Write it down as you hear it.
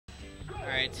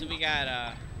Alright, so we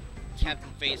got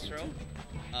Captain Faceroll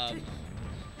of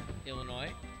Illinois.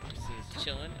 This is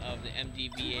Chillin of the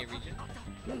MDVA region.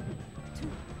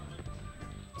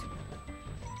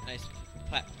 Nice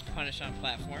punish on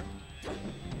platform.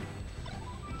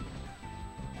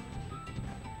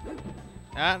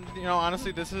 And, you know,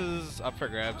 honestly, this is up for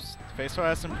grabs. Faceroll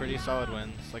has some pretty solid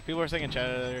wins. Like, people were saying in chat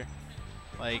earlier,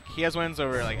 like, he has wins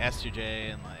over, like,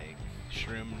 S2J and, like,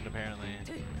 Shroomed, apparently.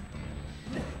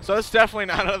 So it's definitely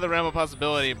not out of the realm of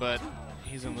possibility, but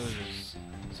he's in losers.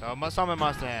 So someone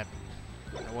must have had.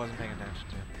 I wasn't paying attention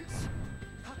to.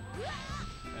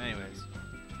 But anyways.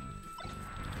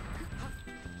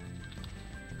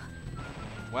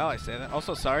 Well, I say that.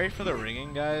 Also, sorry for the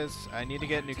ringing, guys. I need to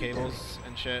get new cables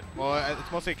and shit. Well,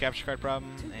 it's mostly a capture card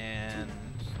problem, and,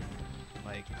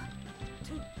 like,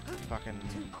 fucking,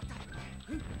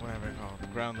 whatever it's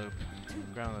called. Ground loop.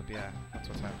 Ground loop, yeah. That's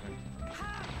what's happening.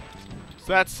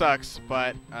 So that sucks,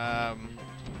 but,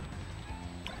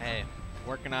 hey,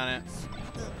 working on it.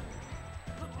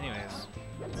 Anyways.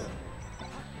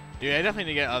 Dude, I definitely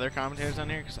need to get other commentators on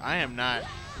here, because I am not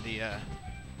the,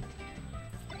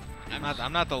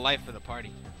 I'm not the life of the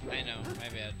party. I know, my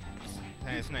bad.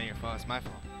 Hey, it's not your fault, it's my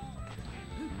fault.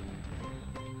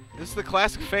 This is the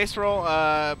classic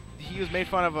Faceroll. He was made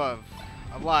fun of a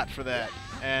lot for that.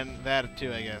 And that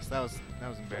too, I guess. That was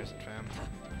embarrassing, fam.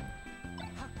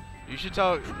 You should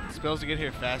tell Spills to get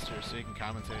here faster so he can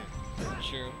commentate.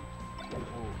 True.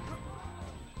 Ooh.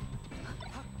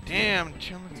 Damn,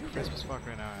 chilling crisp as fuck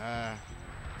right now.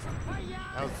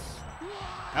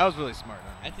 That was really smart.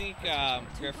 Huh? I think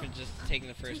Griffin's just taking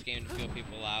the first game to feel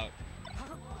people out.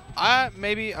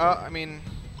 Maybe. I mean,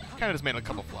 kind of just made a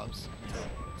couple flubs.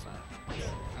 It's not,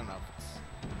 I don't know if it's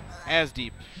as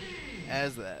deep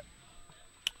as that.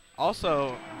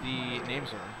 Also, the names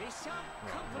are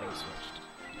really switched.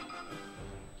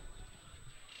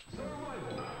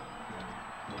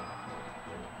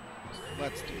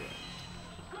 Let's do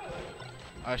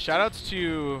it. Shoutouts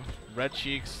to Red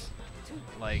Sheik's,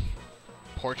 like,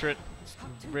 portrait.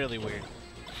 It's really weird.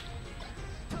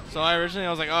 So I was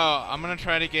like, oh, I'm gonna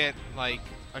try to get like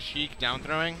a Sheik down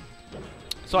throwing.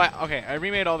 So I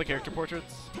remade all the character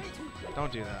portraits.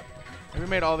 Don't do that. I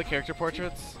remade all the character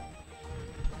portraits.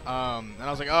 And I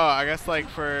was like, oh, I guess like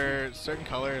for certain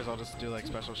colors, I'll just do like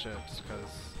special shits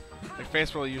because like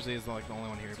Faceroll usually is like the only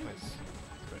one here who plays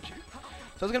Red Sheik. So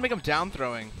I was gonna make him down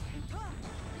throwing.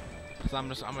 Cause I'm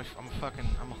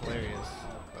hilarious.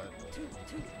 But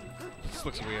this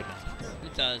looks weird.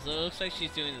 It does. It looks like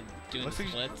she's doing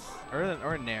splits. Like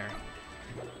or nair.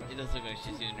 It does look like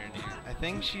she's doing her nair. I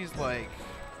think she's like,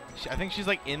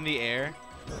 like in the air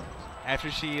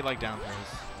after she like down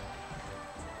throws.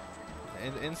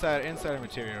 Inside her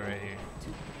material right here.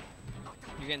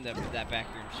 You're getting that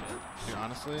backroom shit. Dude,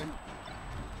 honestly,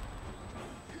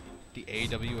 the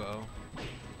AWO.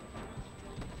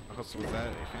 Was that a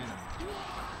fan?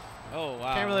 Oh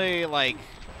wow. Can't really like.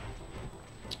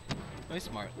 Really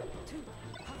smart.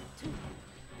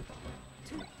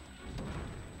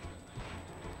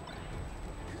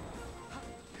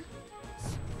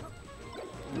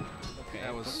 Okay,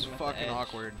 that was fucking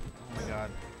awkward. Oh my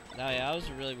god. No, yeah, that was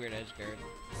a really weird edge guard.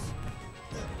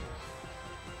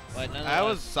 But that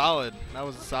was solid. That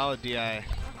was a solid DI.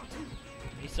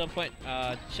 He's still putting,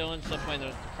 Chillin still putting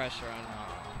the pressure on him.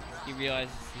 He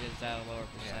realizes he is at a lower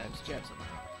percent. Yeah, jabs him.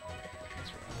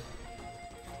 That's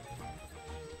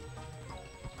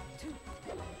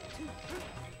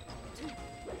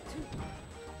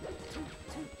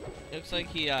It looks like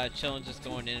Chillin just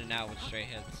going in and out with straight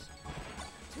hits.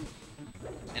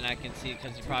 And I can see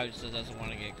because he probably just doesn't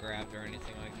want to get grabbed or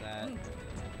anything like that.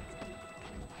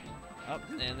 Oh,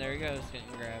 and there he goes,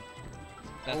 getting grabbed.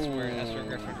 That's where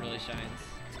Griffin really shines.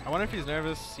 I wonder if he's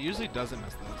nervous. He usually doesn't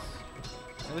miss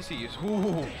this. At least he used.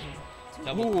 Ooh,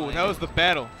 that was the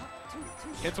battle.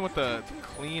 Hits him with the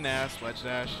clean ass ledge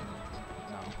dash.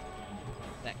 No.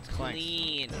 That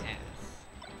clean ass.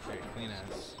 Very clean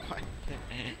ass.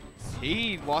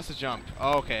 He lost his jump.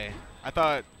 Oh, okay. I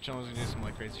thought Chillin was gonna do some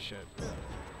like crazy shit.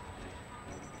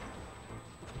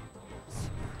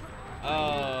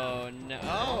 Oh no!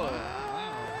 Oh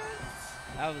wow!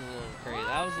 That was a little crazy.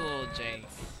 That was a little jank.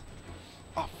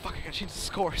 Oh fuck! I gotta change the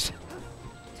scores.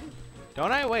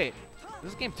 Don't I? Wait.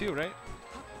 This is game 2, right?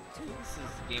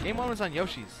 This is game 1 was on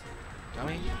Yoshi's.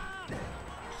 Dummy.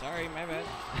 Sorry, my bad.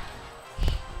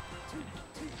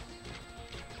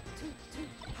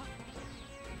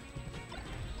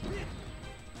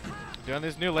 Doing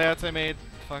these new layouts I made,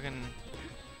 fucking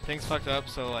things fucked up,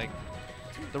 so like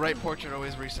the right portrait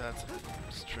always resets. It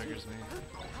just triggers me.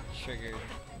 Triggered.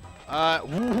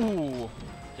 Woo!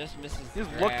 Just misses He the just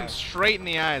grab. looked him straight in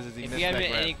the eyes as he If missed he had that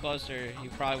been grab. any closer, he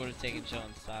probably would have taken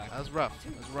Chillin stock. That was rough.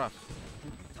 That was rough.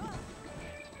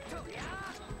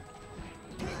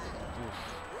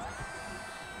 Oof.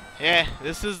 Yeah,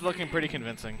 this is looking pretty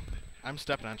convincing. I'm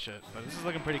stepping on shit, but this is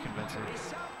looking pretty convincing.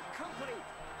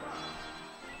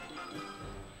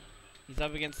 He's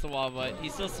up against the wall, but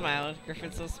he's still smiling.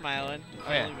 Griffin's still smiling.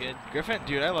 Oh yeah, Feeling good. Griffin,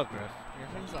 dude, I love Griff.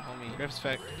 Griffin's a homie. Griff's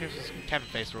Captain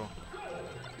Faceroll.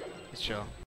 He's chill.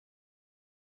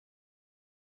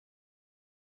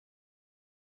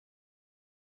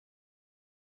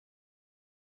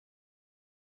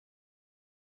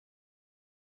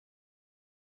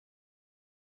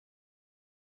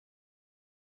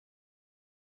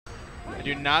 I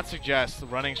do not suggest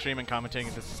running, stream, and commentating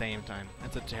at the same time.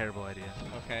 That's a terrible idea.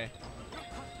 Okay.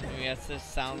 I mean, this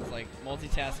sounds like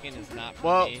multitasking is not for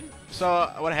Well, me.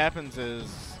 so what happens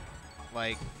is,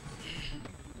 like,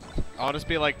 I'll just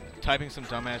be like typing some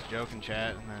dumbass joke in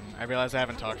chat, and then I realize I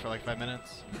haven't talked for like 5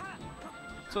 minutes.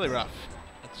 It's really rough.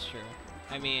 That's true.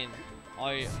 I mean,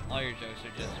 all your jokes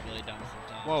are just really dumb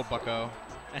sometimes. Whoa, bucko.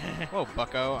 Whoa,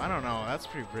 bucko. I don't know. That's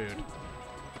pretty rude.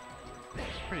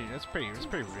 That's pretty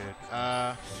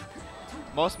rude.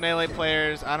 Most melee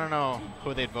players, I don't know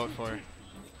who they'd vote for.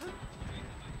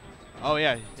 Oh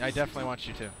yeah, I definitely want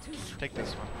you to. Take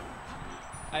this one.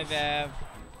 Hi, Vav.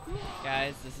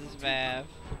 Guys, this is Vav.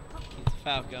 He's a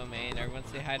Falco main. Everyone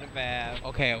say hi to Vav.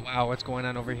 Okay, wow, what's going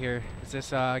on over here? Is this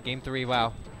game 3?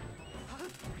 Wow.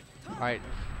 Alright.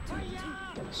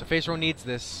 So Faceroll needs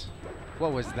this.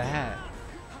 What was that?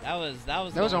 That was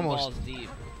almost balls deep.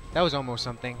 That was almost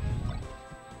something.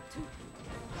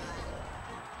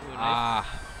 Ooh, nice.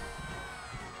 Ah.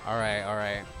 Alright,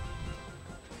 alright.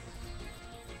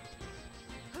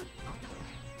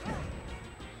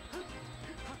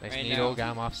 Nice Right needle, now.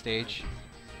 got him off stage.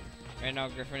 Right now,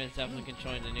 Griffin is definitely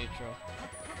controlling the neutral.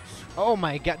 Oh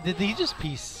my god, did he just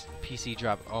PC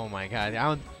drop? Oh my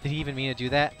god, did he even mean to do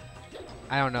that?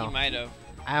 I don't know. He might have.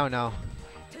 I don't know.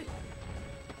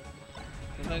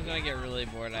 Sometimes when I get really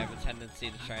bored, I have a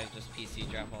tendency to try to just PC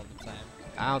drop all the time.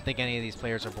 I don't think any of these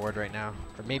players are bored right now.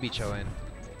 Or maybe Chillin.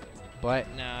 But,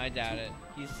 No, I doubt it.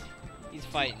 He's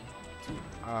fighting.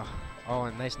 oh,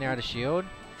 a nice nair out of shield.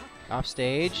 Off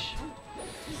stage.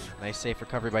 Nice safe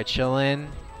recovery by Chillin.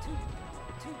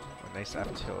 Oh, nice F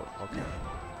tilt. Okay.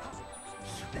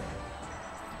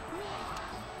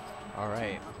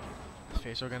 Alright.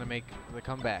 Faceroll gonna make the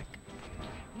comeback.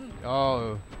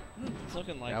 Oh, It's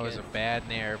looking like that was a bad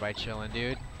nair by Chillin,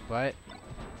 dude. But,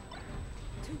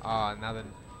 oh, now the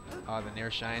nair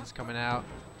shine's coming out.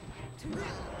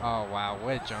 Oh wow,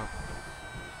 what a jump!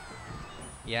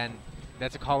 Yeah, and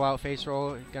that's a call out.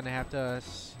 Faceroll gonna have to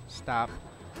stop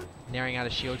nairing out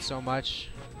of shield so much.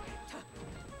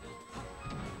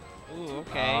 Ooh,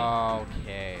 okay.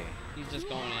 Okay. He's just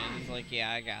going in. He's like,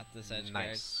 yeah, I got this edge guard.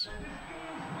 Nice.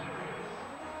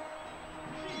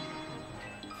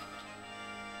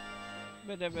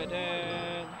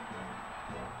 Ba-da-ba-da.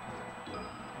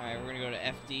 Alright, we're gonna go to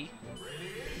FD.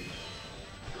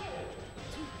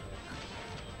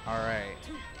 Alright.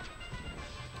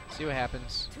 See what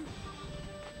happens.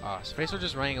 So Faceroll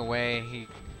just running away. He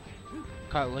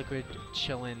caught Liquid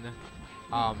Chillin,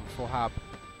 full hop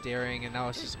daring, and now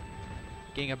it's just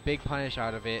getting a big punish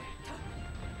out of it.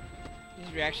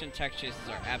 These reaction tech chases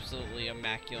are absolutely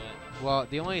immaculate. Well,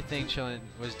 the only thing Chillin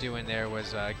was doing there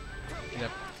was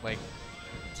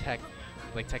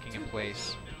teching in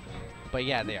place. But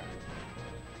yeah, they are.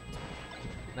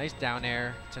 Nice down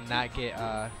air to not get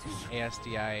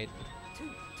ASDI'd.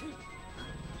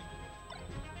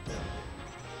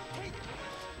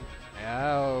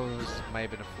 Oh, this might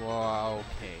have been a flaw.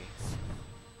 Okay.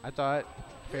 I thought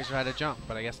Faceroll had a jump,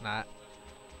 but I guess not.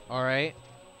 Alright.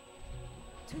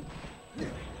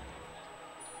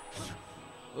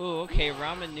 Ooh, okay,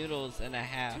 ramen noodles and a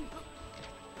half.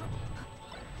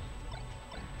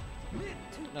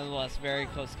 Nonetheless, very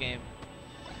close game.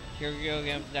 Here we go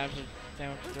again, down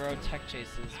to throw tech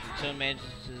chases. Chillin manages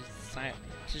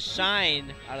to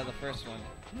shine out of the first one.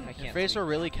 I can't. Faceroll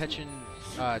really catching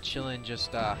Chillin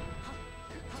just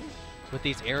with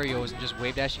these aerials and just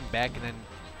wave dashing back and then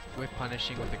whip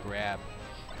punishing with a grab.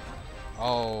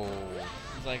 Oh.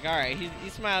 He's like, all right. He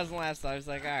smiles and laughs. So I was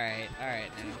like, all right now.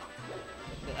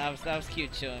 That was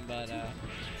cute, Chillin, but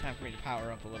time for me to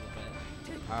power up a little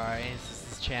bit. All right, this is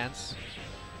his chance.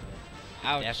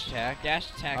 Ouch. Dash attack. Dash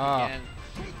attack Oh. again.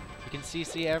 You can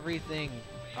CC everything.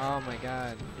 Oh my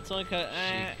god. It's only cause.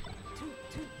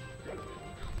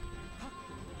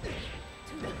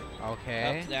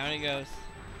 Okay. Oh, down he goes.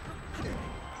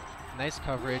 Nice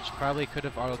coverage. Probably could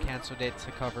have auto canceled it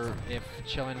to cover if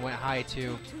Chillin went high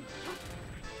too.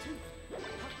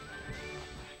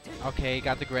 Okay,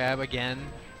 got the grab again.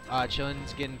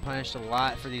 Chillin's getting punished a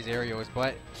lot for these aerials,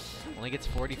 but only gets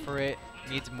 40 for it.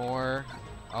 Needs more.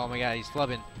 Oh my god, he's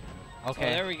flubbing. Okay.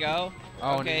 Oh, there we go.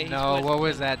 Oh Okay, no, what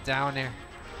was that down there?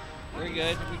 We're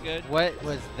good. We're good. What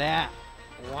was that?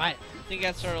 What? I think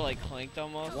that sort of like clinked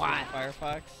almost. What? With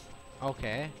Firefox.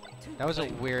 Okay. That was a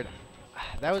weird.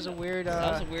 That was a weird.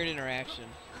 That was a weird interaction.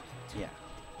 Yeah.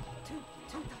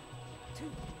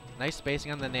 Nice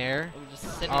spacing on the nair. I'm just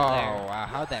sitting Oh there. wow,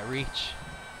 how'd that reach?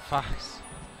 Fox.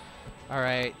 All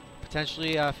right,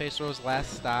 potentially Faceroll's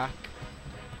last stock.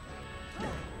 Okay,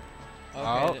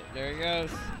 Oh. there he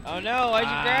goes. Oh no, why'd you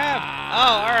grab?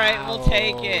 Oh, all right, we'll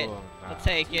take it. We'll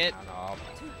take it.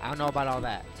 I don't know about all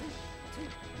that.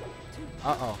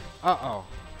 Uh-oh. Uh-oh.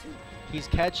 He's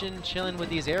catching, Chillin with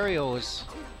these aerials.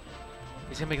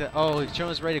 He's gonna make that. Oh, Chillin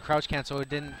was ready to crouch cancel. It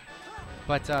didn't.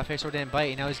 But Faceroll didn't bite.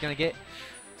 And now he's gonna get.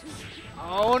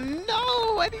 Oh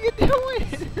no! What are you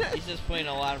doing? He's just putting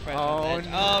a lot of pressure Oh, on the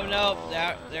edge. Oh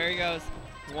no, there he goes.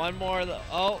 One more.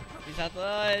 Oh, he's at the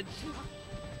edge.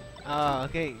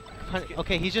 Okay.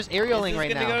 Okay, he's just aerialing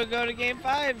right now. Is this gonna go to game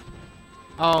 5?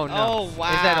 Oh no. Oh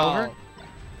wow. Is that over?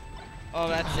 Oh,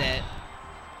 that's it.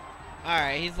 All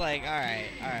right, he's like, all right,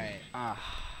 all right.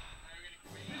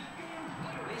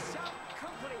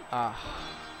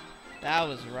 That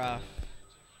was rough.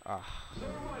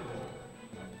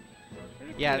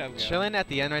 Yeah, Chillin at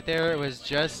the end right there was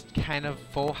just kind of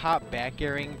full hop back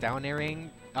airing, down airing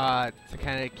to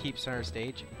kind of keep center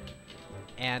stage.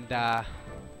 And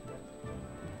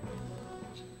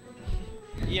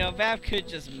you know, Vav could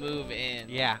just move in.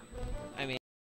 yeah,